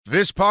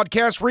This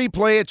podcast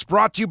replay, it's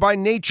brought to you by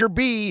Nature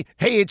Bee.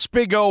 Hey, it's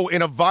Big O.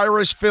 In a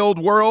virus-filled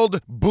world,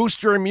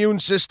 boost your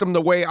immune system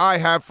the way I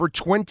have for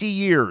 20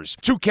 years.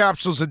 2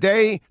 capsules a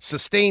day,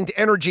 sustained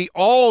energy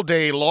all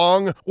day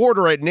long.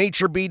 Order at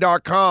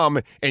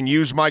naturebee.com and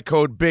use my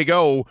code Big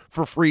O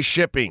for free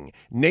shipping.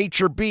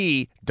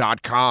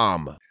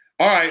 naturebee.com.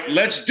 All right,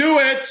 let's do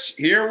it.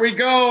 Here we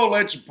go.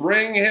 Let's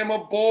bring him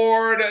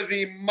aboard.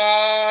 The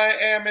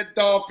Miami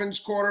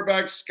Dolphins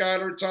quarterback,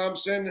 Skylar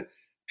Thompson,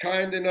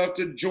 kind enough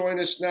to join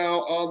us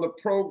now on the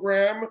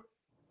program.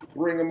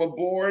 Bring him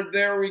aboard.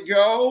 There we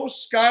go.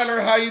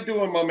 Skylar, how you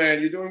doing, my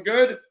man? You doing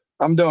good?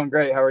 I'm doing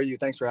great. How are you?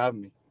 Thanks for having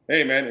me.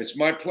 Hey, man, it's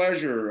my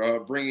pleasure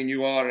bringing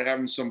you on and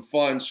having some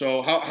fun.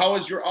 So how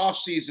is your off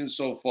season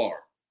so far?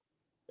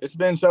 It's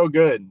been so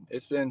good.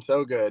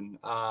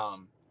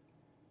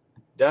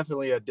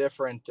 Definitely a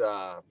different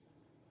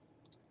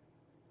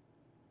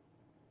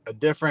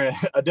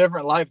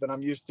life than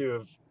I'm used to,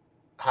 of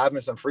having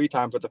some free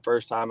time for the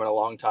first time in a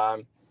long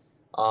time.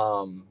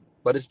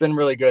 But it's been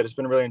really good. It's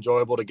been really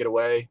enjoyable to get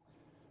away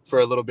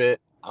for a little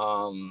bit.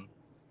 Kind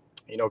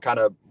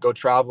of go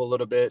travel a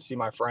little bit, see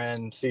my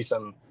friends, see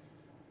some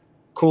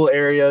cool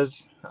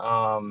areas. Take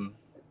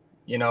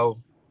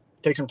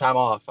some time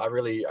off. I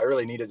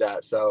really needed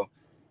that. So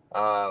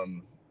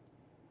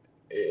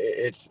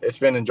it's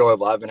been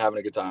enjoyable. I've been having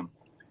a good time.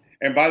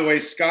 And by the way,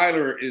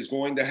 Skylar is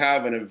going to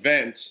have an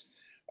event.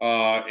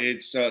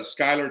 It's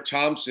Skylar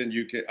Thompson.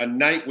 A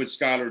night with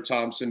Skylar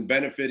Thompson,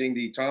 benefiting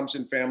the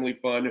Thompson Family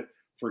Fund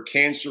for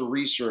Cancer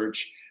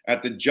Research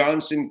at the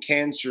Johnson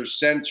Cancer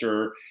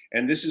Center.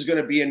 And this is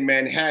going to be in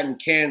Manhattan,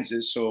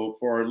 Kansas. So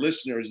for our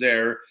listeners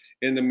there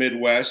in the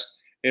Midwest,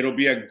 it'll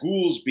be at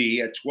Goolsby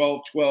at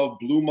 1212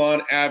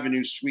 Bluemont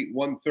Avenue, Suite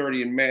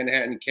 130 in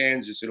Manhattan,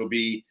 Kansas. It'll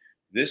be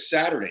this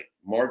Saturday,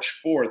 March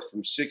 4th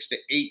from 6 to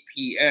 8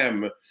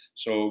 p.m.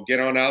 So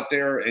get on out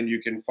there and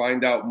you can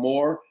find out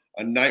more.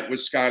 A night with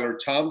Skylar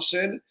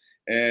Thompson,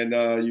 and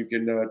you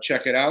can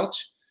check it out.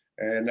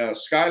 And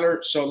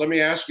Skylar, so let me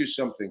ask you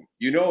something.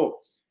 You know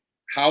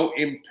how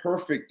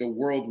imperfect the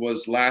world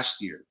was last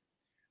year,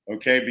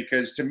 okay?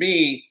 Because to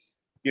me,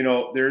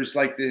 there's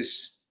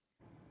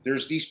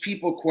these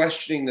people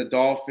questioning the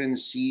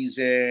Dolphins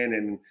season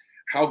and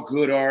how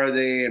good are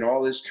they and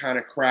all this kind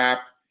of crap.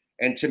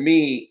 And to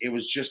me, it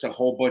was just a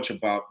whole bunch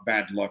about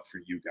bad luck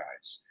for you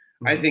guys.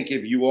 Mm-hmm. I think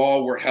if you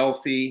all were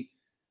healthy,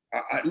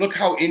 look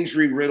how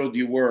injury-riddled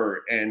you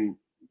were, and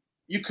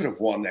you could have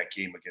won that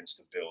game against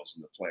the Bills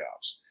in the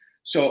playoffs.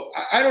 So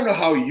I don't know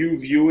how you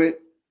view it,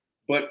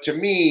 but to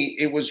me,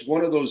 it was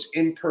one of those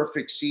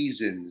imperfect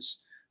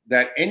seasons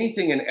that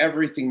anything and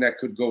everything that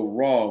could go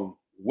wrong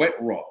went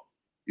wrong.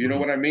 You know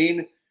what I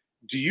mean?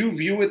 Do you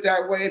view it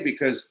that way?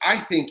 Because I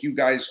think you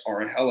guys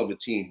are a hell of a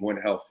team when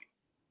healthy.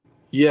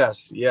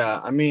 Yes.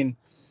 Yeah. I mean,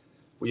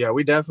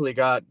 we definitely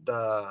got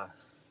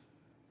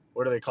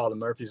what do they call the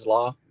Murphy's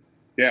Law?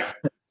 Yeah.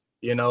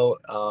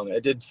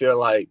 It did feel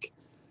like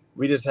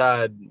we just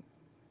had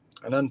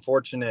an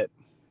unfortunate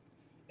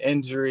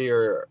injury,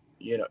 or,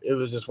 it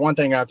was just one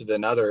thing after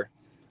another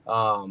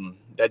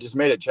that just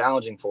made it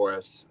challenging for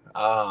us.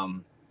 But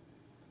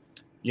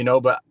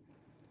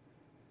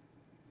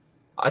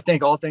I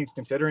think all things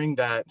considering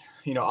that,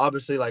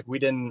 obviously, like,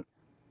 the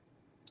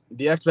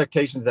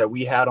expectations that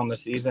we had on the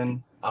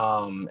season,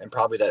 and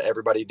probably that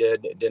everybody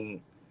did, it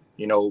didn't,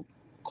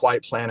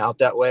 quite plan out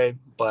that way.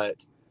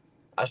 But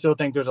I still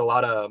think there's a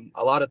lot of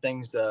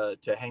things to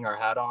hang our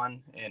hat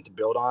on and to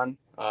build on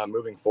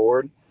moving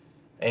forward.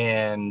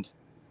 And,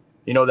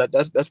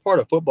 that's part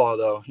of football,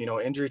 though.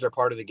 Injuries are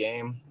part of the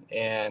game,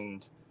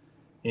 and,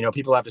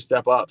 people have to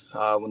step up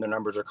when their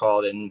numbers are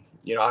called. And,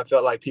 I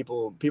felt like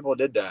people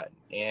did that,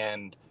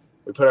 and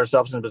we put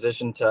ourselves in a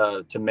position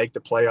to make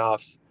the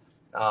playoffs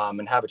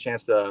and have a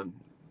chance to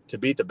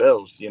beat the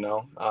Bills.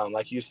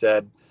 Like you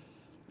said,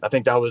 I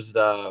think that was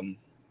a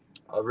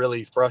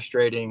really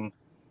frustrating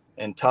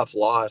and tough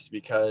loss,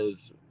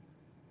 because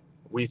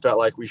we felt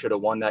like we should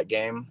have won that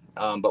game,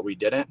 but we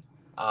didn't.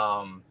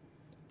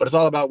 But it's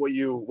all about what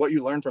you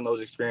learn from those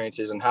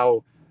experiences and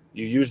how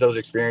you use those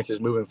experiences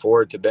moving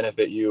forward to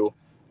benefit you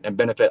and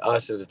benefit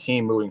us as a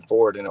team moving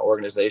forward in an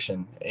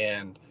organization.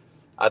 And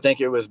I think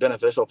it was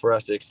beneficial for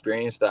us to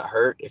experience that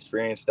hurt,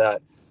 experience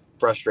that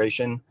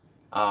frustration,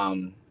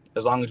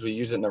 as long as we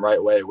use it in the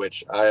right way,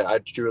 which I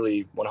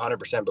truly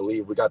 100%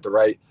 believe we got the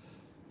right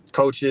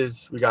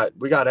coaches. We got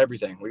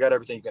everything. We got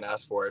everything you can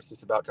ask for. It's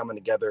just about coming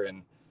together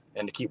and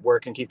to keep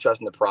working, keep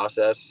trusting the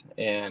process,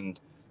 and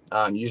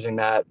using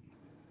that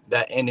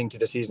ending to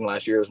the season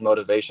last year as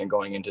motivation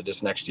going into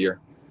this next year.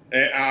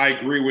 I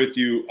agree with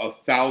you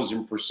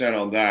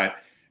 1,000% on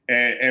that.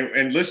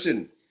 And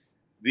listen,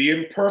 the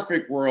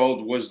imperfect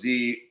world was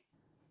the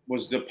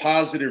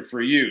positive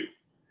for you,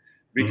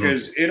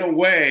 because in a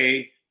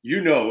way,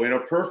 in a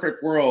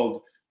perfect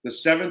world, the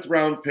 7th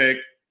round pick,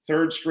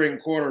 3rd string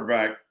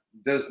quarterback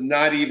does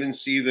not even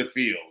see the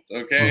field.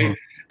 Okay.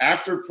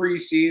 After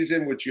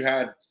preseason, which you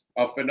had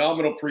a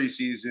phenomenal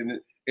preseason,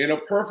 in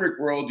a perfect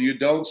world, you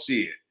don't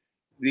see it.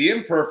 the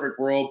imperfect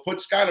world, put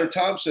Skylar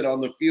Thompson on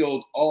the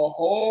field a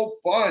whole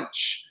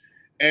bunch.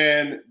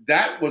 And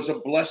that was a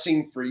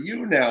blessing for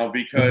you now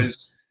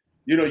because,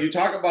 you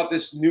talk about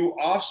this new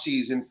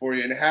offseason for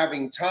you and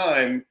having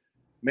time.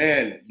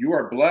 Man, you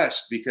are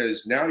blessed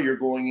because now you're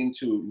going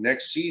into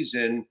next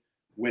season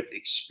with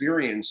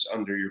experience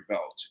under your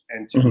belt.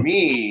 And to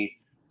me,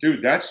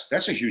 dude, that's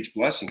a huge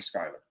blessing,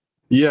 Skylar.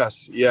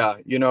 Yes. Yeah.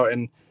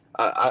 And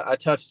I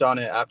touched on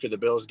it after the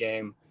Bills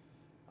game.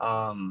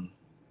 I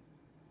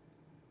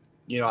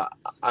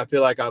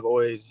feel like I've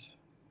always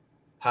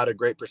had a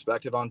great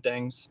perspective on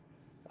things.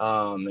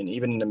 And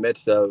even in the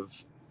midst of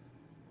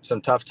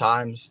some tough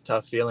times,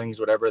 tough feelings,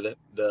 whatever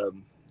the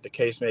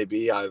case may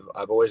be,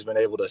 I've always been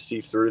able to see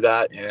through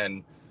that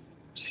and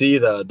see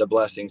the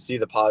blessings, see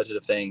the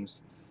positive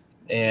things.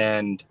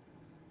 And,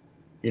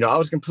 I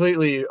was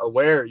completely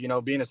aware,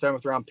 being a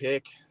 7th round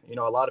pick,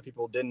 a lot of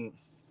people didn't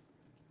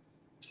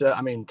say,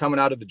 coming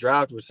out of the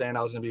draft was saying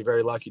I was going to be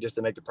very lucky just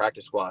to make the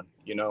practice squad,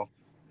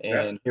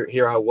 and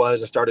here I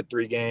was. I started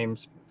 3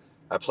 games.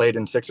 I played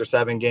in 6 or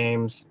 7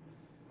 games,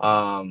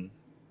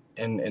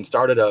 and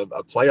started a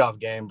playoff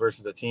game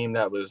versus a team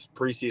that was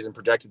preseason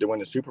projected to win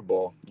the Super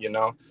Bowl,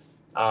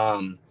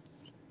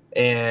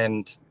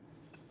 and,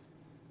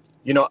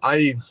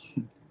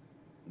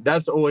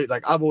 that's always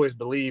like, I've always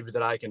believed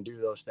that I can do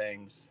those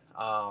things.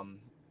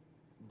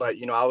 But,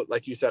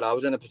 like you said, I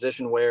was in a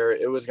position where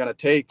it was going to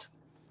take,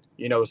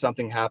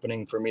 something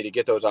happening for me to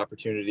get those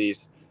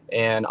opportunities.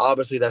 And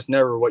obviously that's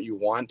never what you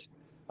want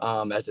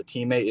as a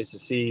teammate, is to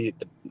see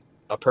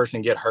a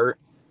person get hurt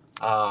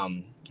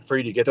for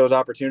you to get those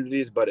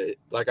opportunities. But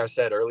like I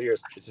said earlier,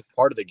 it's just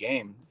part of the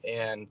game.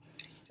 And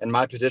in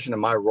my position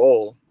and my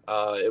role,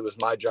 it was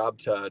my job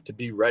to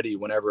be ready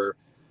whenever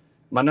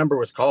my number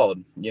was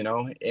called,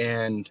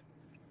 and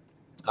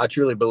I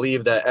truly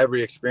believe that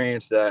every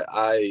experience that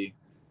I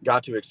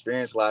got to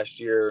experience last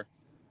year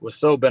was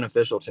so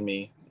beneficial to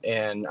me.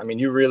 And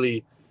you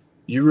really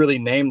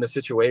named the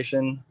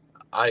situation.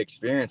 I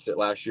experienced it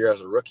last year as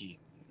a rookie.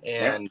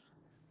 And,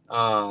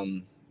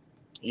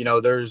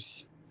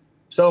 there's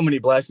so many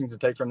blessings to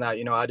take from that.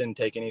 I didn't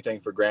take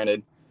anything for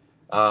granted.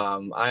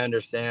 I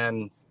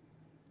understand,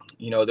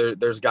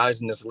 there's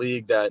guys in this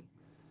league that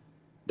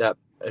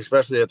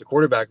especially at the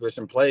quarterback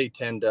position play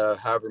 10 to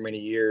however many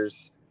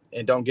years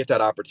and don't get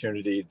that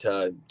opportunity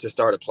to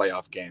start a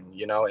playoff game,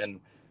 and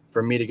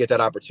for me to get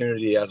that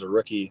opportunity as a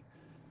rookie,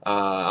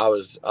 I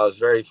was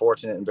very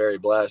fortunate and very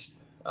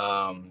blessed.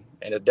 And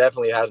it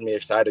definitely has me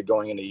excited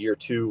going into year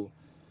 2,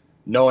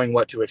 knowing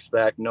what to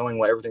expect, knowing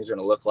what everything's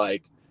going to look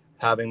like,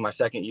 having my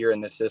second year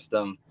in this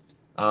system,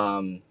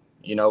 to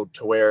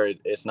where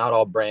it's not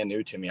all brand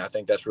new to me. I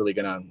think that's really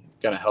going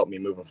to help me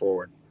moving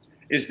forward.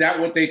 Is that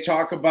what they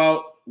talk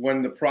about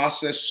when the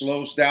process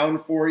slows down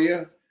for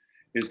you?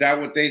 Is that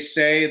what they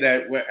say,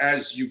 that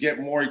as you get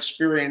more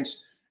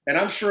experience, and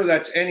I'm sure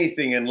that's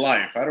anything in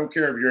life. I don't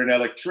care if you're an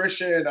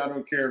electrician. I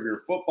don't care if you're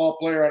a football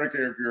player. I don't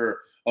care if you're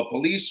a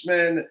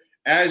policeman.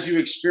 As you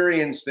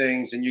experience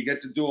things and you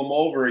get to do them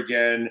over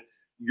again,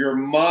 your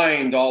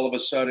mind all of a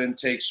sudden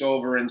takes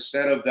over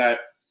instead of that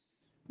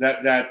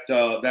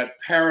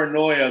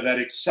paranoia, that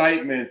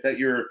excitement that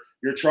you're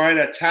trying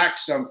to attack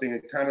something.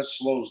 It kind of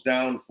slows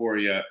down for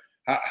you.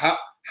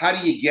 How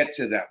do you get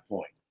to that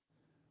point?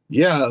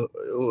 Yeah,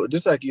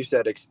 just like you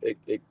said,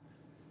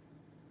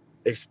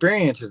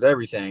 experience is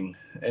everything.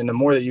 And the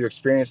more that you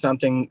experience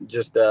something,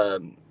 just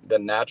the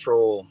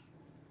natural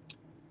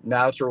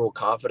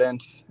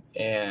confidence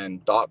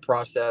and thought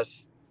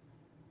process,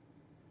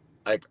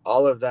 like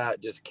all of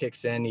that just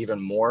kicks in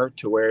even more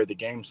to where the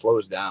game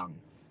slows down.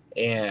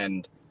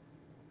 And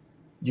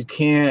you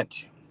can't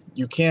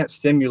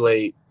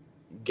simulate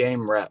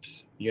game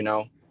reps,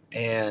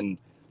 and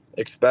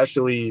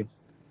especially,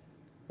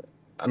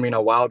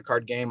 a wild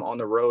card game on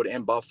the road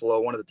in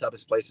Buffalo, one of the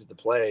toughest places to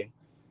play.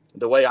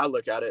 The way I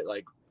look at it,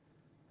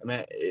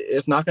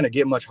 it's not going to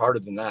get much harder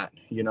than that,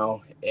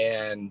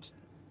 and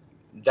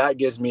that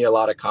gives me a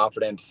lot of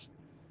confidence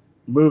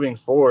moving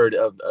forward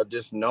of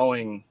just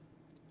knowing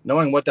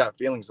what that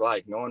feeling's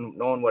like,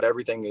 knowing what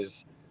everything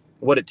is,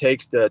 what it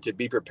takes to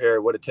be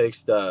prepared, what it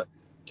takes to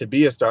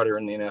be a starter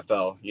in the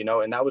NFL,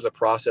 and that was a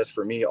process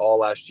for me all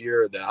last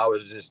year that I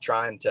was just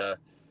trying to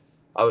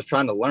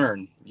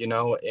learn,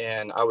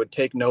 and I would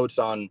take notes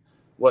on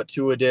what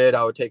Tua did.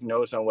 I would take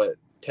notes on what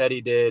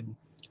Teddy did.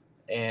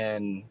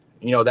 And,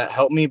 that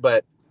helped me.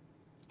 But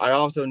I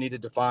also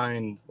needed to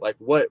find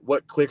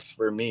what clicks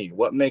for me,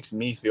 what makes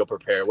me feel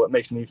prepared, what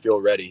makes me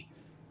feel ready.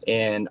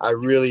 And I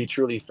really,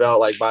 truly felt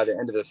like by the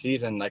end of the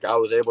season, I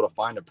was able to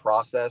find a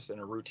process and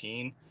a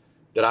routine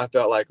that I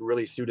felt like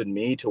really suited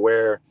me, to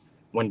where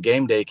when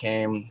game day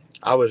came,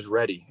 I was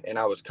ready and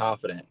I was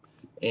confident.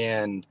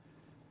 And,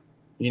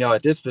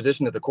 at this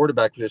position, at the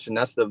quarterback position,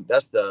 that's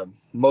the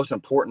most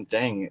important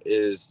thing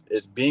is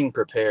being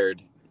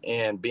prepared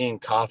and being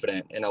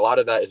confident. And a lot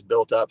of that is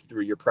built up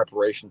through your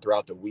preparation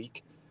throughout the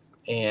week.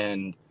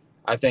 And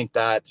I think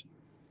that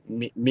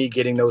me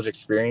getting those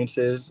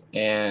experiences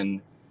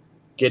and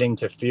getting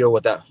to feel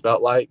what that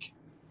felt like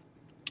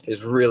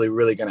is really,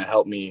 really going to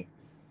help me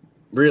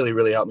really,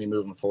 really helped me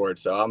moving forward.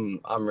 So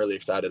I'm really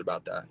excited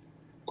about that.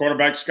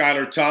 Quarterback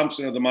Skylar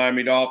Thompson of the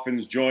Miami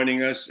Dolphins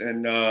joining us.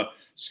 And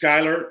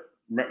Skylar,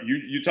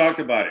 you talked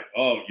about it.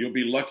 Oh, you'll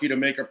be lucky to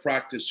make a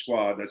practice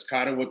squad. That's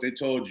kind of what they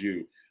told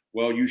you.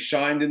 Well, you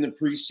shined in the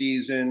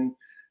preseason.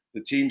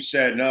 The team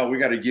said, no, we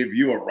got to give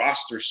you a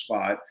roster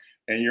spot.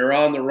 And you're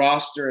on the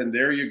roster, and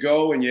there you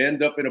go. And you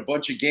end up in a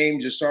bunch of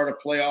games. You start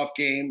a playoff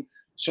game.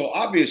 So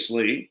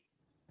obviously,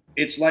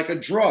 it's like a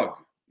drug.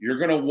 You're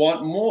going to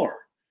want more.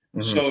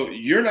 Mm-hmm. So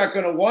you're not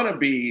going to want to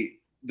be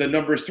the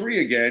number 3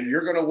 again.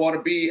 You're going to want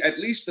to be at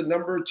least the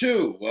number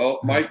 2. Well,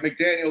 Mike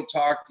McDaniel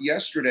talked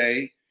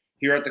yesterday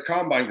here at the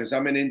Combine, because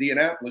I'm in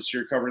Indianapolis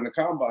here covering the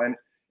Combine,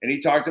 and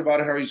he talked about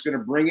how he's going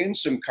to bring in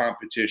some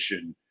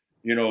competition,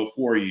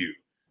 for you.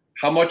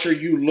 How much are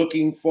you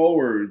looking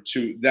forward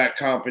to that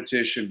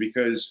competition?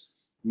 Because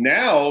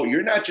now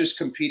you're not just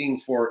competing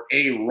for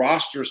a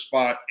roster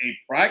spot, a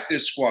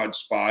practice squad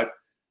spot.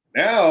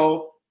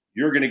 Now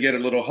you're going to get a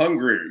little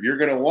hungrier. You're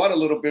going to want a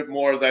little bit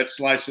more of that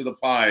slice of the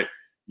pie.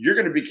 You're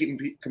going to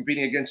be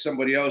competing against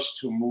somebody else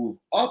to move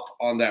up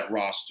on that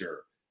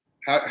roster.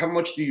 How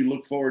much do you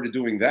look forward to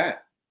doing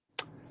that?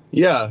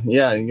 Yeah.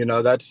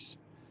 That's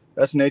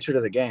the nature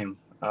of the game.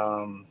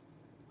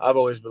 I've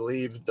always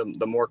believed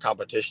the more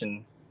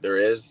competition there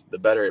is, the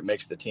better it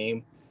makes the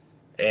team.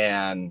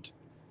 And,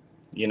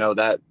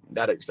 that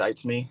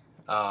excites me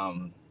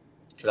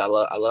because I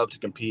love to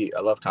compete.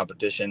 I love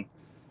competition.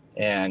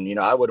 And,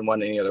 I wouldn't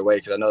want it any other way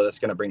because I know that's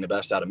going to bring the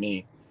best out of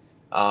me.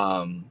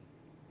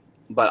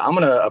 But I'm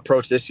going to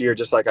approach this year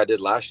just like I did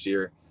last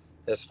year,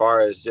 as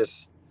far as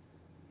just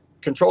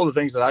control the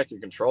things that I can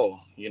control,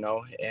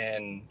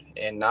 and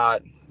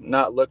not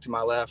look to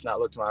my left, not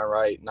look to my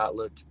right, not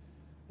look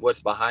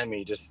what's behind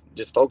me, just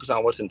focus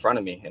on what's in front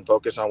of me and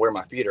focus on where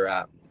my feet are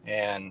at,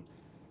 and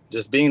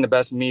just being the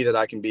best me that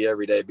I can be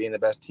every day, being the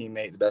best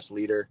teammate, the best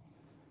leader,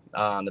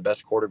 the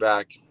best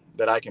quarterback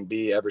that I can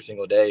be every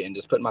single day, and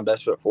just putting my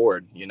best foot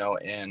forward,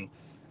 and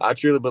I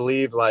truly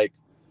believe like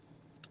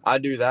I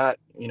do that,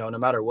 no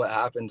matter what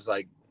happens,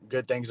 like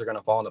good things are going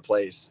to fall into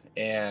place.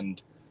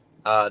 And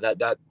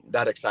that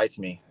excites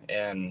me.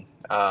 And,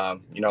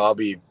 I'll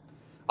be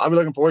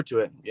looking forward to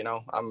it.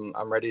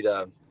 I'm ready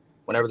to,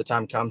 whenever the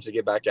time comes, to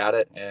get back at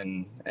it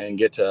and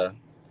get to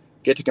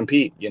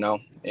compete,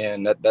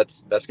 and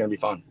that's going to be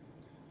fun.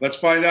 Let's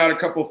find out a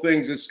couple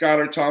things that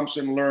Skylar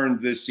Thompson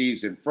learned this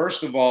season.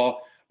 First of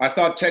all, I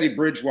thought Teddy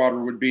Bridgewater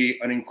would be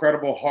an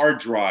incredible hard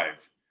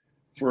drive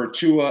for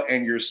Tua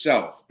and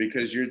yourself,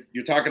 because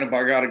you're talking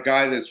about a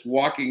guy that's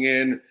walking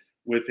in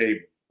with a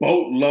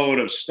boatload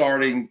of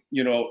starting,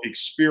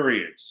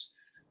 experience.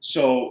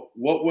 So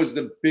what was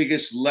the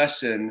biggest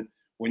lesson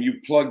when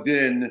you plugged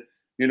in,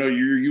 your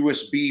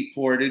USB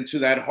port into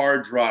that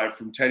hard drive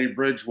from Teddy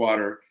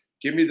Bridgewater?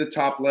 Give me the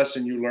top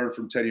lesson you learned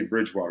from Teddy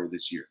Bridgewater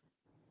this year.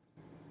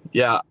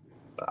 Yeah.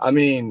 I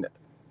mean,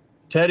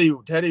 Teddy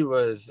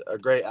was a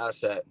great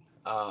asset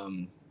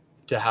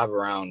to have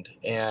around.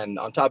 And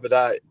on top of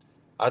that,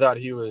 I thought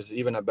he was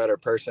even a better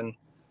person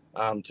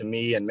to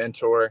me and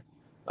mentor.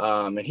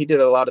 And he did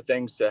a lot of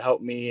things to help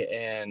me,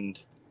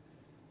 and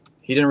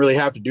he didn't really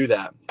have to do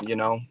that,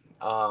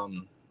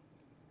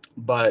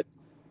 but,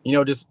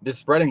 just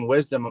spreading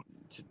wisdom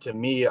to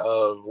me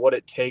of what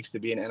it takes to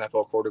be an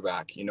NFL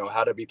quarterback,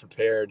 how to be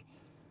prepared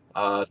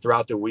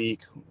throughout the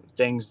week,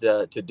 things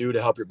to do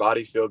to help your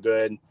body feel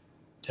good,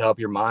 to help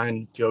your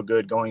mind feel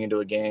good going into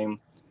a game.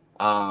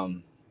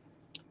 I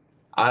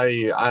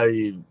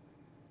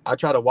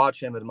try to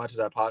watch him as much as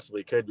I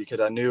possibly could, because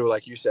I knew,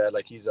 like you said,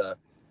 like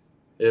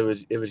it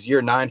was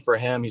year 9 for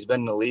him. He's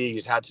been in the league.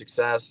 He's had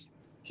success.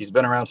 He's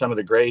been around some of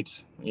the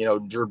greats,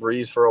 Drew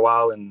Brees for a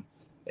while in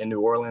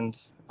New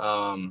Orleans.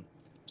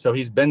 So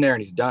he's been there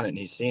and he's done it and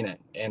he's seen it.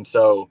 And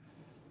so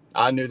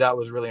I knew that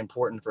was really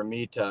important for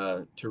me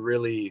to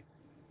really,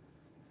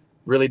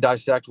 really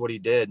dissect what he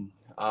did,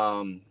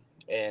 and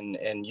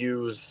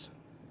use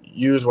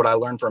what I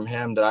learned from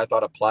him that I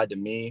thought applied to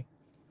me,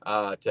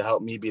 to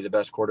help me be the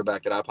best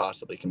quarterback that I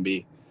possibly can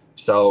be.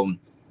 So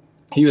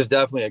he was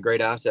definitely a great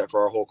asset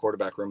for our whole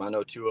quarterback room. I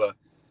know Tua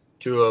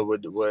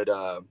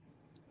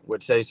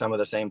would say some of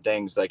the same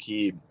things. Like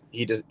he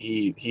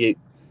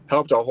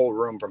helped our whole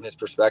room from his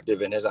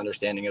perspective and his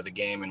understanding of the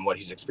game and what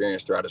he's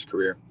experienced throughout his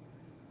career.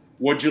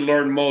 What'd you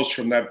learn most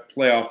from that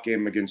playoff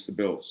game against the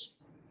Bills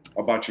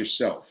about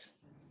yourself?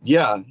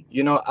 Yeah,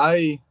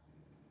 I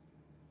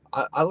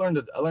learned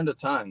a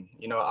ton.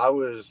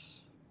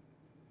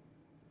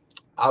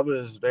 I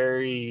was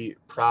very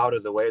proud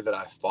of the way that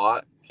I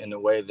fought and the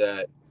way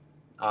that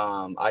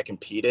I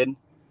competed.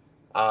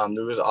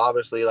 There was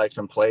obviously like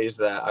some plays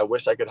that I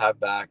wish I could have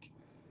back,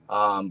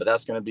 but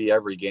that's going to be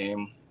every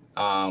game.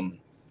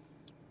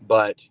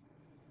 But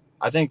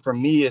I think for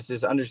me, it's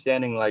just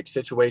understanding like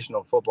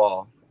situational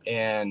football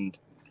and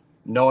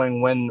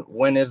knowing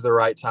when is the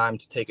right time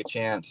to take a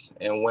chance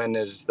and when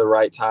is the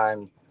right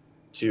time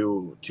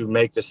to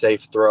make the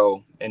safe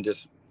throw and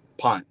just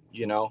punt.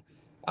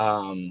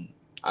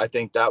 I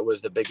think that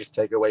was the biggest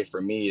takeaway for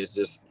me, is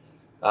just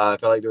I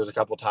felt like there was a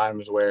couple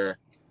times where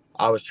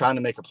I was trying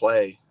to make a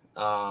play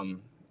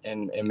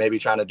and maybe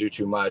trying to do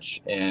too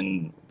much,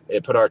 and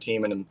it put our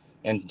team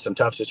in some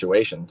tough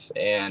situations.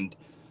 And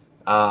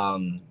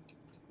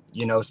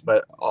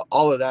but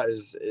all of that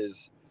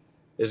is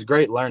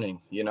great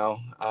learning,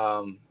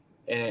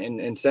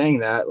 and saying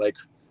that, like,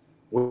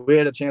 we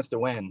had a chance to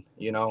win,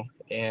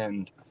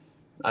 and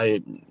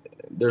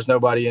there's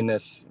nobody in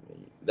this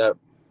that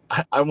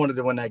I wanted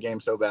to win that game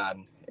so bad,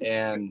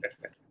 and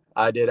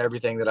I did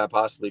everything that I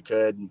possibly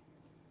could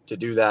to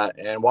do that.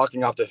 And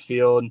walking off the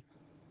field,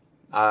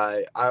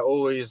 I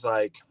always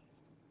like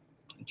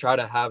try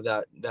to have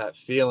that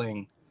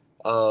feeling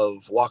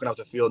of walking off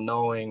the field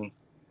knowing,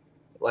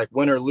 like,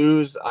 win or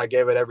lose, I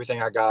gave it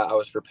everything I got. I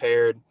was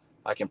prepared.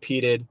 I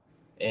competed,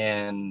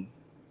 and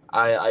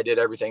I did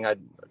everything I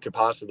could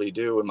possibly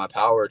do in my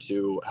power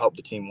to help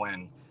the team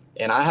win.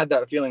 And I had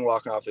that feeling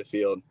walking off the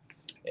field,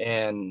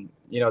 and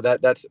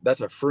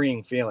that's a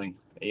freeing feeling,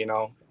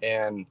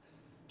 and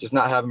just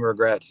not having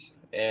regrets.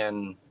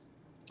 And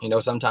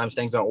sometimes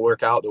things don't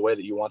work out the way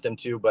that you want them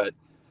to, but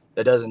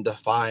that doesn't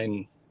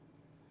define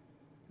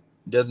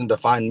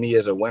me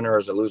as a winner or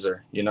as a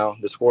loser.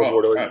 The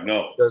scoreboard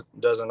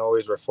doesn't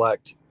always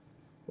reflect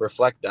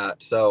that.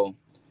 So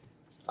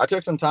I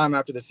took some time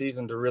after the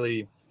season to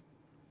really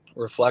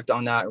reflect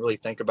on that and really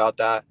think about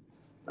that.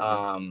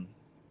 And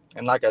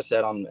like I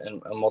said on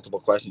multiple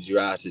questions you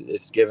asked,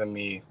 it's given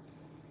me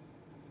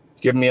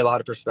a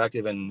lot of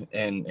perspective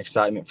and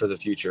excitement for the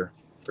future,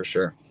 for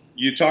sure.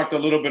 You talked a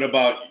little bit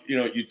about,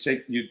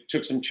 you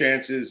took some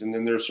chances, and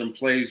then there's some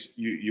plays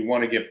you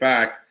want to get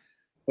back.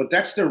 But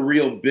that's the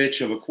real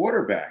bitch of a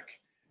quarterback,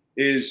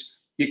 is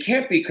you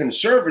can't be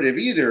conservative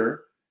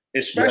either,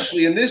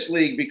 especially in this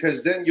league,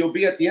 because then you'll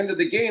be at the end of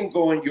the game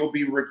you'll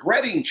be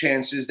regretting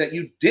chances that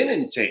you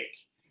didn't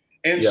take.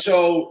 And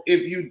so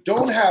if you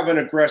don't have an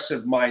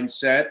aggressive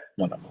mindset,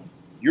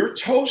 you're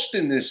toast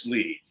in this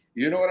league.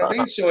 You know what I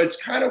mean? So it's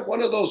kind of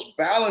one of those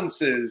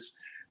balances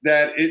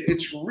that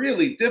it's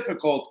really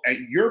difficult at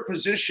your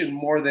position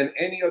more than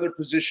any other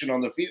position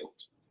on the field.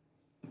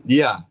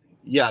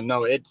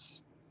 No,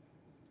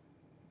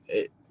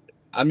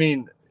 I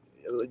mean,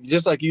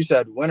 just like you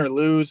said, win or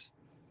lose,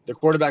 the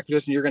quarterback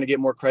position, you're going to get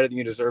more credit than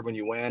you deserve when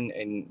you win,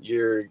 and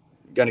you're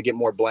going to get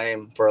more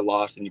blame for a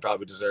loss than you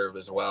probably deserve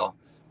as well.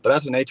 But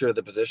that's the nature of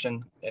the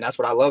position, and that's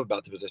what I love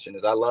about the position.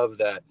 Is I love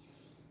that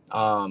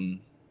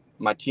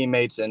my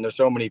teammates, and there's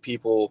so many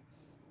people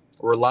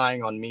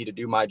relying on me to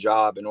do my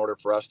job in order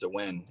for us to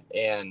win,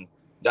 and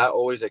that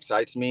always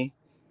excites me.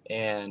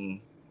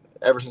 And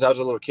ever since I was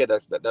a little kid,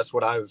 that's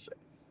what I've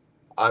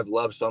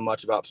loved so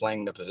much about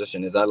playing the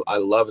position. Is I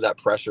love that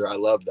pressure. I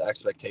love the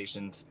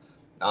expectations,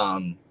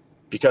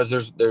 because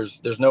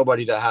there's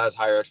nobody that has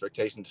higher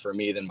expectations for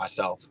me than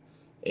myself.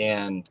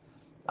 And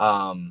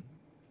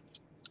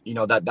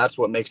that's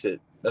what makes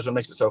it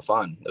so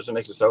fun. That's what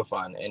makes it so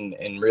fun,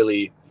 and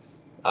really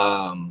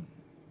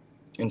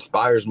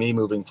inspires me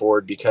moving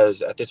forward,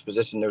 because at this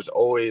position there's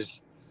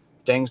always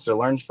things to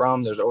learn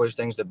from, there's always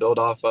things to build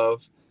off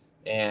of,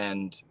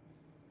 and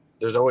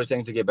there's always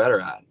things to get better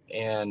at.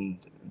 And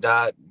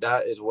that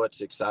is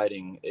what's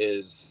exciting,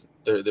 is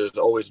there's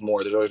always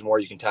more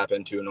you can tap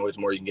into, and always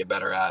more you can get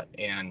better at.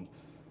 And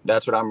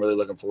that's what I'm really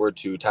looking forward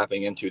to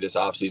tapping into this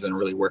offseason and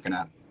really working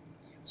at.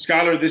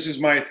 Skylar, this is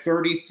my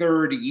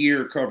 33rd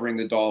year covering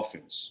the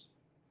Dolphins.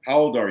 How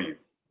old are you?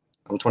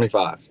 I'm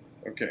 25.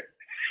 Okay.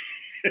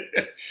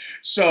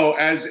 So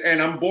and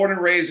I'm born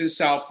and raised in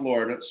South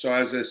Florida. So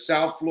as a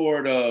South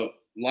Florida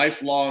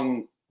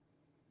lifelong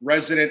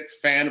resident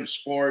fan of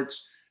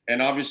sports,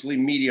 and obviously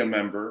media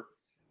member,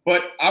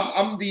 but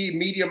I'm the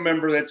media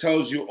member that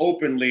tells you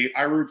openly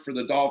I root for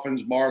the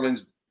Dolphins,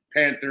 Marlins,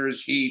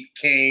 Panthers, Heat,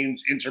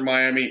 Canes, Inter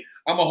Miami.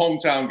 I'm a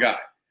hometown guy.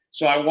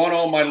 So I want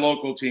all my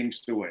local teams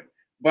to win.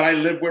 But I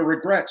live with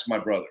regrets, my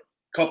brother.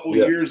 A couple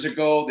years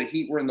ago, the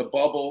Heat were in the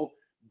bubble.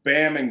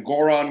 Bam and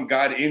Goran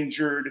got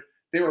injured.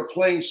 They were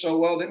playing so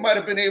well, they might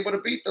have been able to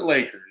beat the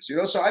Lakers,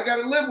 So I got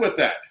to live with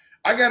that.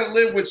 I got to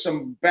live with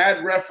some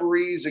bad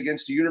referees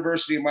against the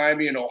University of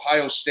Miami and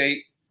Ohio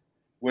State,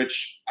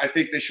 which I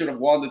think they should have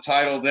won the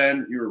title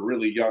then. You were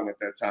really young at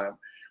that time.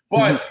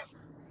 But,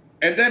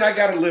 and then I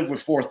got to live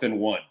with 4th and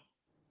 1.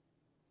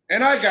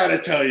 And I got to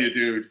tell you,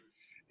 dude,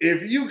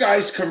 if you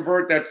guys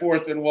convert that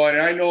 4th and 1,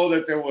 and I know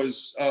that there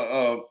was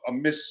a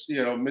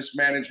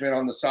mismanagement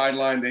on the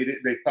sideline. They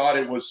thought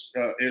it was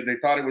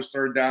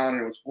 3rd down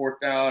and it was 4th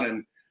down,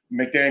 and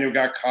McDaniel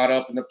got caught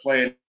up in the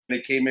play and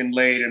they came in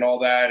late and all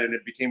that, and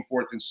it became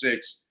 4th and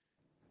 6.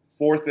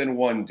 4th and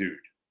 1, dude.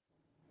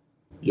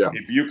 Yeah.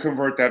 If you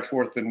convert that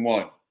 4th and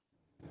 1,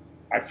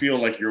 I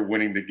feel like you're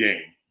winning the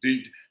game.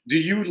 Do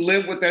you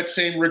live with that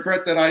same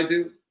regret that I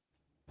do?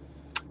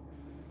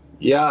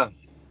 Yeah.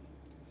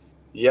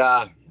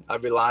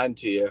 I'd be lying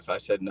to you if I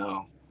said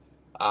no.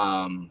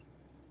 And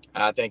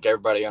I think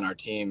everybody on our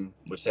team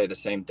would say the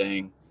same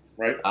thing.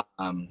 Right.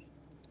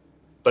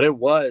 But it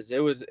was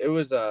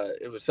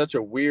such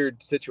a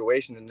weird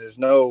situation, and there's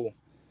no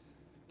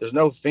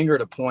finger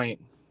to point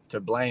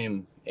to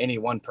blame any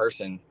one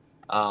person.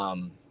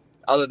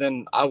 Other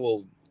than I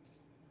will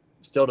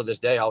still to this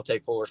day, I'll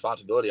take full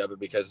responsibility of it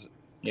because,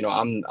 you know,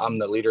 I'm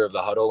the leader of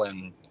the huddle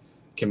and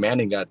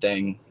commanding that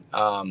thing.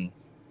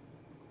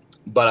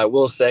 But I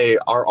will say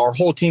our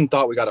whole team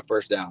thought we got a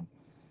first down.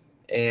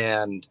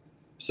 And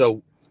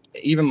so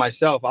even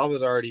myself, I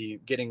was already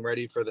getting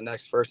ready for the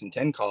next 1st and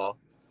 10 call.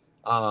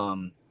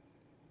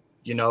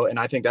 You know, and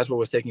I think that's what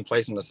was taking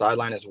place on the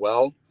sideline as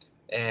well.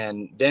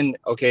 And then,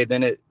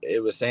 then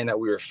it was saying that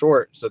we were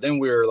short. So then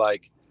we were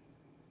like,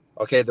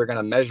 okay, they're going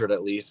to measure it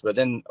at least. But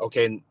then,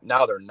 okay,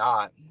 now they're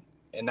not.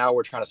 And now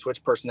we're trying to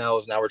switch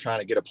personnels. Now we're trying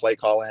to get a play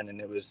call in, and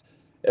it was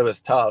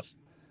tough.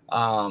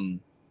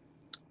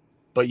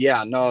 But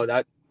yeah, no,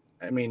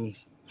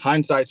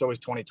 hindsight's always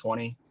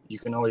 20/20. You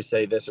can always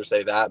say this or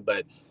say that,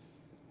 but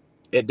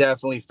it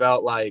definitely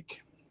felt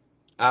like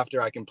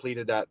after I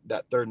completed that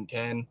 3rd and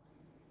 10,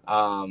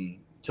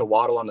 to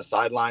Waddle on the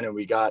sideline, and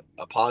we got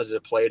a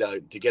positive play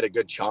to get a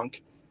good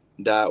chunk,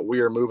 that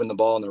we were moving the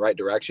ball in the right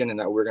direction and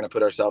that we're going to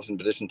put ourselves in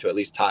position to at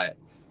least tie it,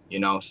 you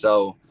know?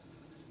 So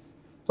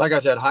like I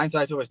said,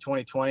 hindsight's always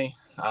 20/20.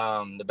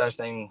 The best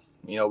thing,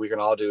 you know, we can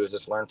all do is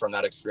just learn from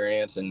that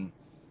experience and,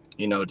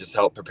 you know, just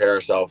help prepare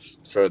ourselves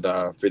for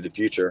the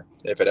future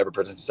if it ever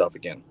presents itself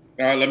again.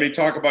 Let me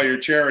talk about your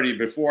charity.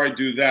 Before I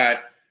do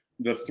that,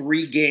 the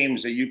 3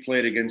 games that you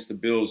played against the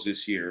Bills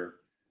this year,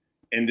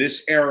 in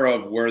this era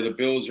of where the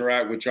Bills are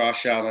at with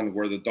Josh Allen,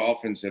 where the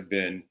Dolphins have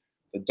been,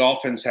 the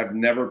Dolphins have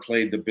never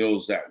played the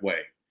Bills that way.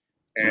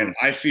 And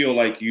I feel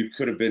like you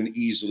could have been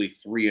easily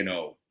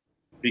 3-0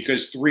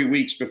 because 3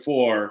 weeks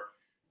before,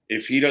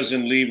 if he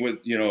doesn't leave with,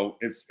 you know,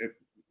 if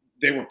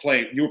they were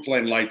playing, you were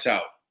playing lights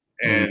out.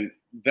 And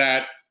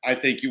that, I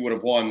think you would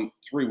have won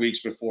 3 weeks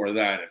before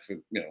that if,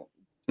 you know,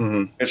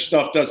 if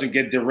stuff doesn't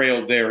get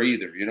derailed there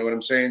either. You know what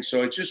I'm saying?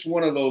 So it's just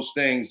one of those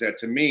things that,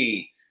 to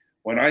me,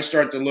 when I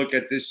start to look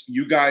at this,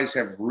 you guys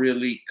have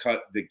really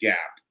cut the gap.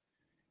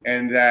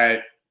 And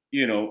that,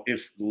 you know,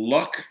 if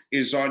luck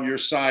is on your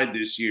side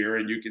this year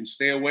and you can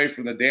stay away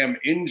from the damn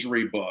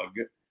injury bug,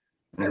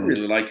 I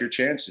really like your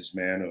chances,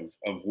 man,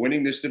 of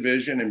winning this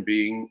division and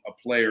being a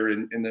player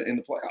in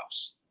the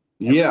playoffs.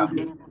 Yeah,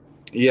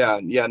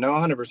 no,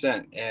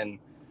 100%. And,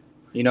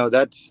 you know,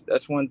 that's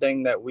one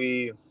thing that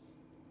we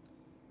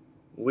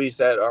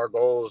set our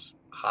goals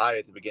high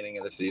at the beginning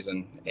of the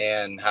season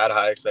and had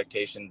high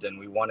expectations, and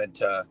we wanted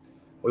to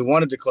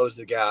close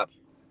the gap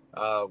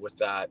with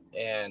that.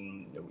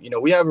 And, you know,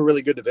 we have a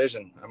really good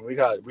division. I mean,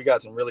 we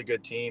got some really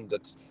good teams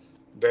that's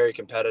very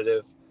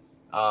competitive.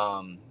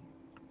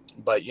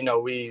 But, you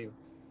know,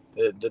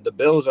 the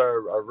Bills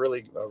are a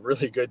really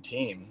good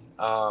team.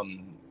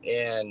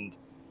 And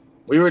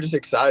we were just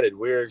excited.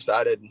 We were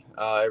excited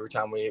every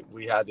time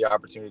we had the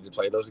opportunity to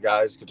play those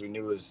guys, because we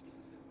knew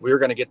we were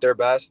going to get their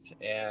best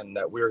and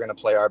that we were going to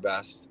play our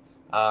best.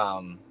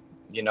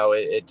 You know,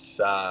 it's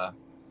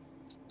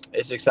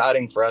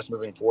exciting for us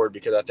moving forward,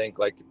 because I think,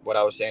 like what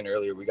I was saying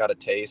earlier, we got a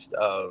taste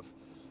of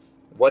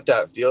what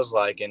that feels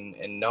like,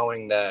 and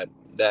knowing that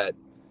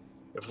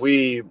if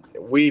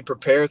we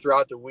prepare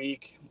throughout the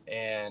week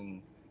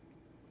and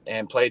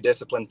play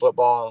disciplined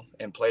football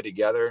and play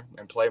together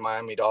and play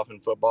Miami Dolphin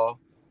football,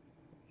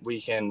 we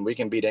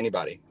can beat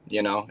anybody,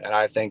 you know? And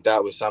I think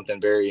that was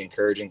something very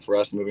encouraging for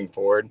us moving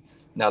forward.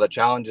 Now, the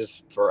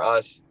challenges for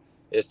us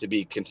is to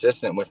be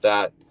consistent with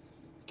that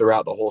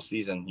throughout the whole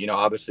season. You know,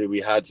 obviously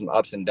we had some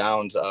ups and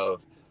downs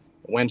of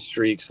win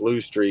streaks,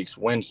 lose streaks,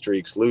 win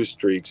streaks, lose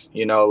streaks,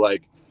 you know,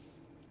 like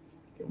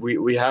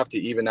we have to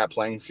even that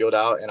playing field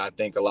out. And I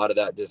think a lot of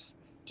that just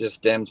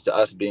stems to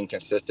us being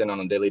consistent on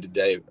a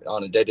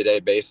day-to-day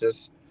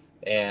basis.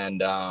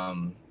 And,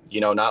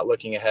 you know, not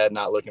looking ahead,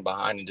 not looking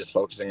behind, and just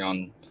focusing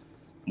on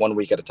 1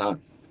 week at a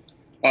time.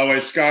 By the way,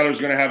 Skylar's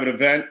going to have an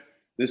event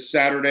this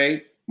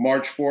Saturday,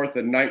 March 4th,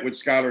 a night with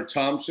Skylar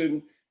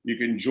Thompson. You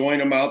can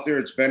join him out there.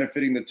 It's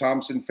benefiting the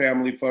Thompson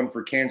Family Fund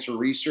for Cancer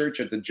Research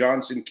at the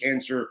Johnson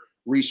Cancer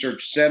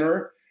Research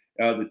Center.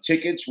 The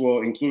tickets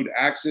will include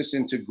access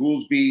into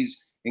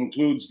Goolsby's,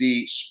 includes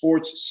the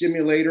sports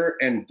simulator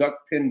and duck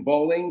pin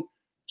bowling,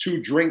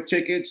 2 drink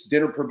tickets,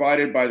 dinner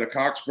provided by the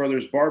Cox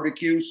Brothers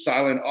Barbecue,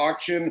 silent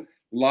auction,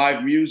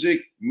 live music,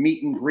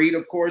 meet and greet,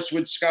 of course,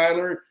 with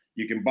Skylar.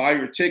 You can buy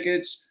your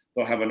tickets.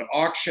 They'll have an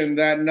auction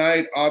that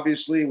night,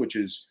 obviously, which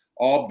is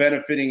all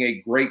benefiting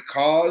a great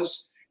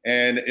cause.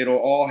 And it'll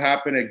all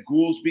happen at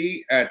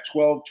Goolsby at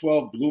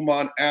 1212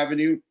 Bluemont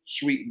Avenue,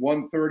 Suite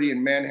 130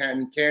 in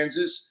Manhattan,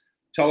 Kansas.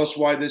 Tell us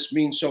why this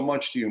means so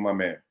much to you, my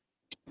man.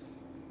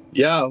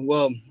 Yeah,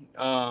 well,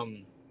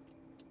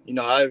 you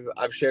know,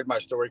 I've shared my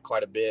story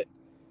quite a bit,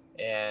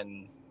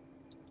 and,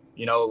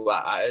 you know,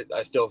 I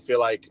still feel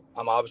like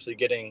I'm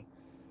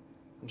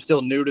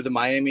still new to the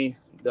Miami,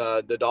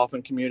 the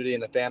Dolphin community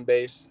and the fan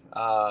base.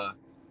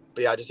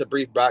 But yeah, just a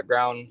brief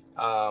background.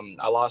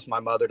 I lost my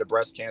mother to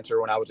breast cancer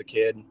when I was a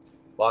kid,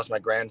 lost my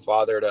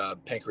grandfather to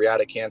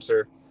pancreatic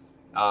cancer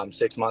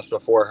 6 months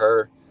before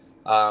her.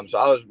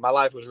 So my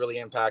life was really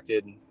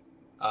impacted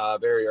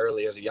very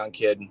early as a young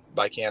kid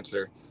by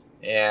cancer.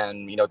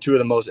 And, you know, 2 of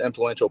the most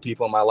influential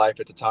people in my life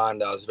at the time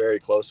that I was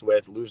very close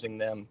with, losing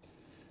them,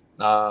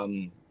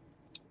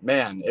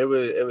 man, it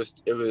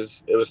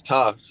was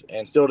tough,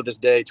 and still to this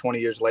day, 20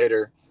 years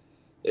later,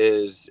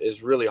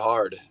 is really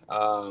hard.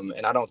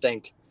 And I don't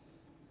think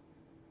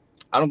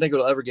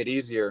it'll ever get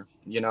easier,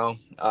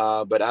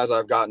 but as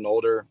I've gotten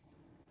older,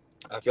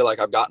 I feel like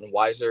I've gotten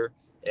wiser,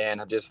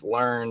 and I've just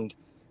learned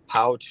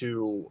how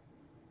to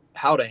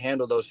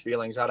handle those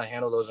feelings, how to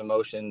handle those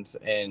emotions,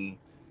 and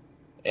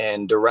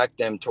direct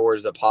them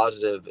towards a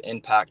positive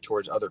impact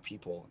towards other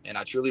people. And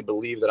I truly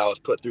believe that I was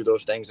put through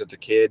those things as a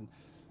kid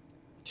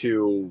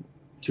to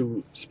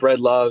spread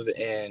love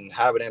and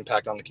have an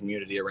impact on the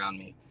community around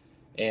me.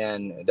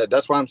 And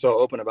that's why I'm so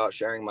open about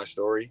sharing my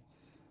story.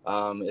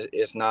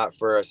 It's not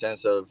for a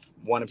sense of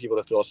wanting people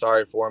to feel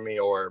sorry for me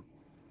or,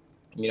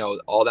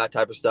 all that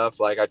type of stuff.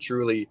 Like I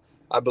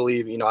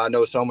believe, I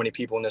know so many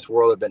people in this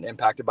world have been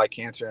impacted by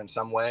cancer in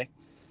some way.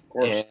 Of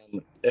course.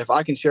 And if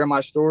I can share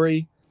my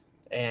story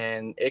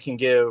and it can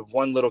give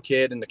one little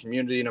kid in the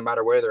community, no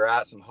matter where they're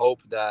at, some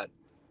hope that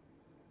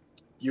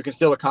you can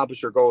still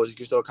accomplish your goals, you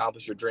can still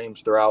accomplish your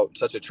dreams throughout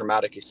such a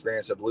traumatic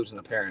experience of losing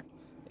a parent.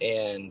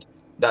 And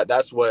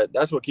that's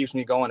what keeps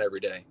me going every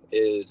day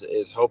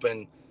is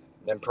hoping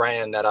and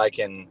praying that I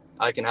can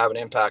have an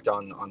impact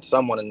on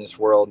someone in this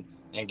world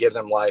and give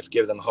them life,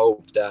 give them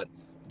hope that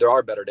there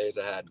are better days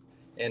ahead.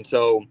 And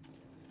so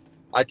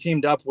I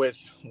teamed up with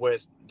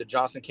the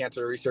Johnson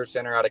Cancer Research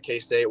Center out of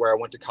K-State, where I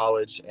went to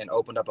college, and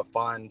opened up a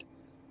fund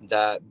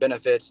that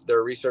benefits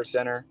their research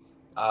center.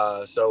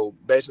 So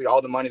basically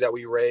all the money that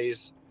we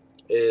raise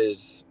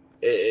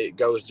it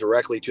goes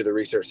directly to the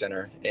research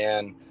center.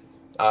 And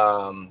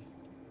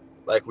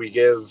like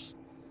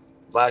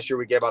last year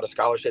we gave out a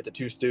scholarship to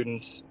 2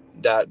 students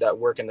that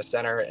work in the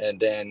center, and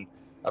then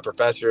a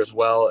professor as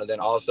well. And then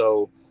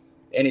also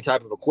any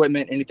type of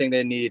equipment, anything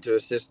they need to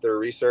assist their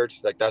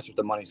research, like that's what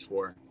the money's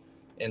for.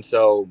 And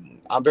so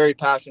I'm very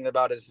passionate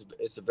about it.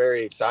 It's a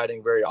very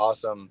exciting, very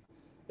awesome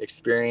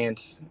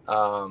experience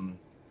and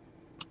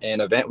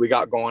event we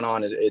got going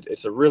on.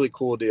 It's a really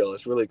cool deal.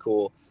 It's really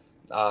cool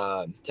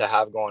to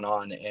have going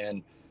on.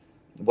 And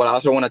what I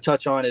also want to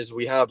touch on is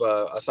we have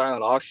a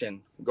silent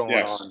auction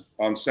going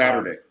on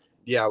Saturday.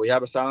 Yeah, we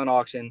have a silent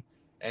auction,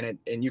 and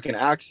you can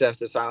access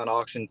the silent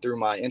auction through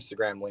my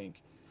Instagram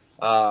link.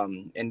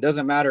 And it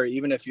doesn't matter,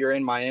 even if you're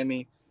in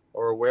Miami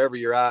or wherever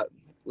you're at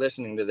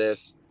listening to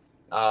this,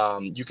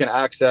 you can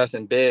access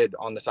and bid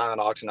on the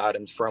silent auction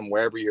items from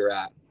wherever you're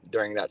at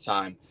during that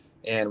time.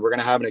 And we're going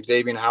to have an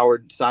Xavier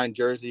Howard signed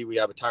jersey. We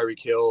have a Tyreek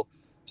Hill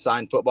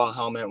signed football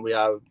helmet. We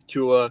have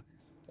Tua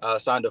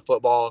signed a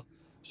football.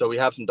 So we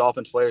have some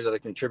Dolphins players that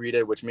have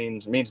contributed, which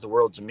means the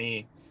world to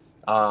me.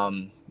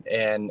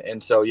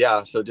 And so,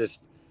 yeah, so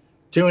just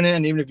tune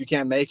in. Even if you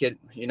can't make it,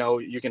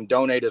 you can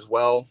donate as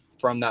well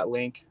from that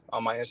link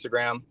on my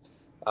Instagram.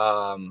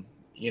 And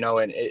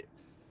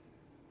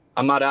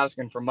I'm not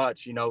asking for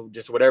much,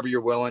 just whatever you're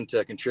willing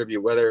to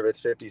contribute, whether it's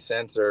 50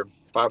 cents or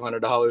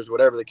 $500,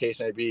 whatever the case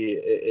may be,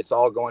 it's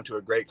all going to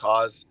a great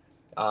cause.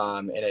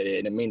 And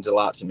it means a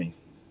lot to me.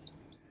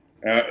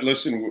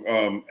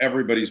 Listen,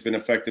 everybody's been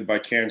affected by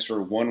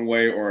cancer one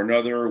way or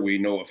another. We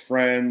know a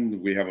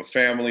friend, we have a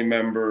family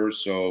member.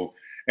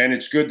 And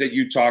it's good that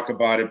you talk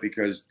about it,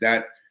 because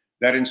that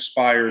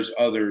inspires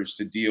others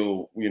to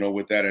deal,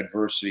 with that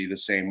adversity the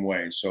same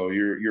way. So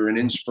you're an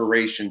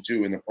inspiration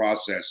too in the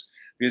process,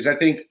 because I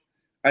think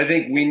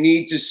we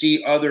need to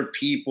see other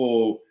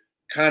people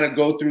kind of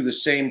go through the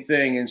same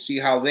thing and see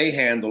how they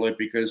handle it,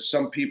 because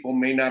some people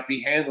may not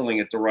be handling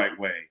it the right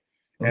way.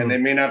 And they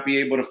may not be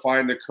able to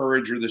find the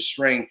courage or the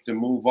strength to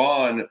move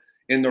on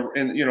in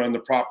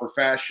the proper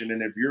fashion.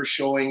 And if you're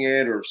showing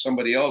it, or if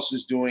somebody else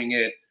is doing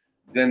it,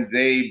 then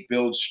they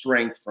build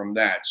strength from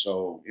that.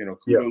 So,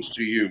 kudos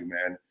to you,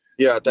 man.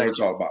 Yeah, that's what it's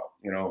all about,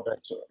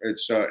 So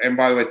it's and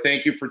by the way,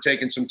 thank you for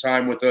taking some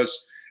time with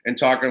us and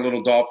talking a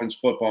little Dolphins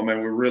football,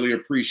 man. We really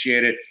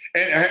appreciate it.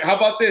 And how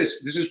about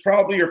this? This is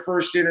probably your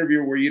first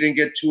interview where you didn't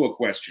get Tua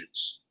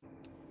questions.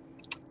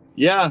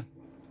 Yeah.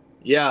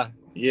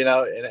 In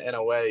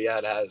a way, yeah,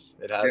 it has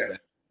been.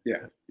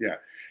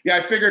 Yeah,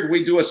 I figured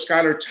we'd do a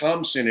Skylar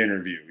Thompson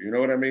interview. You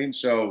know what I mean?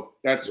 So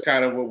that's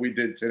kind of what we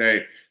did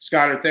today.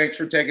 Skylar, thanks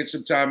for taking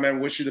some time, man.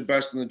 Wish you the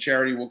best in the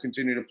charity. We'll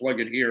continue to plug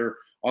it here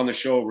on the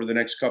show over the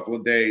next couple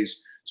of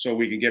days so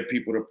we can get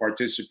people to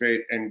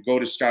participate. And go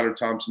to Skylar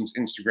Thompson's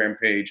Instagram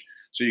page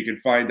so you can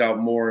find out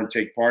more and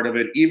take part of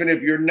it. Even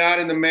if you're not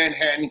in the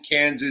Manhattan,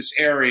 Kansas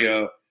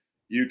area,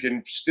 you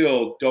can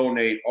still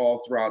donate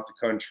all throughout the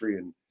country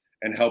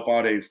and help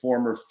out a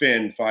former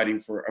Finn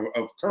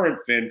current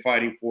Finn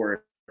fighting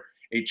for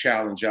a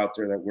challenge out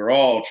there that we're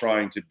all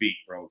trying to beat,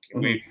 bro.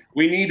 We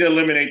need to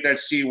eliminate that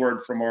C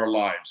word from our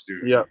lives,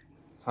 dude. Yeah.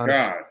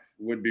 God, it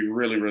would be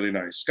really, really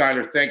nice.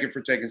 Skylar, thank you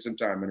for taking some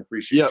time and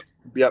appreciate it.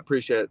 Yeah,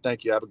 appreciate it.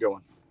 Thank you. Have a good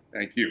one.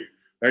 Thank you.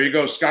 There you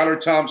go. Skylar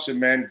Thompson,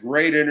 man.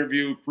 Great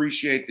interview.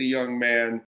 Appreciate the young man.